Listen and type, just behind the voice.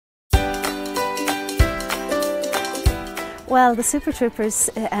Well, the Super Troopers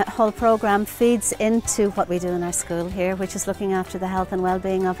whole programme feeds into what we do in our school here, which is looking after the health and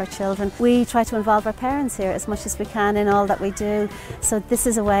well-being of our children. We try to involve our parents here as much as we can in all that we do. So this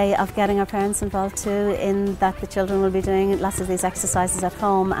is a way of getting our parents involved too, in that the children will be doing lots of these exercises at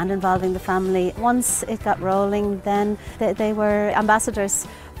home and involving the family. Once it got rolling, then they were ambassadors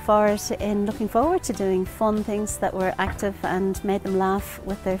for it, in looking forward to doing fun things that were active and made them laugh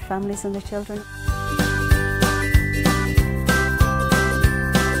with their families and their children.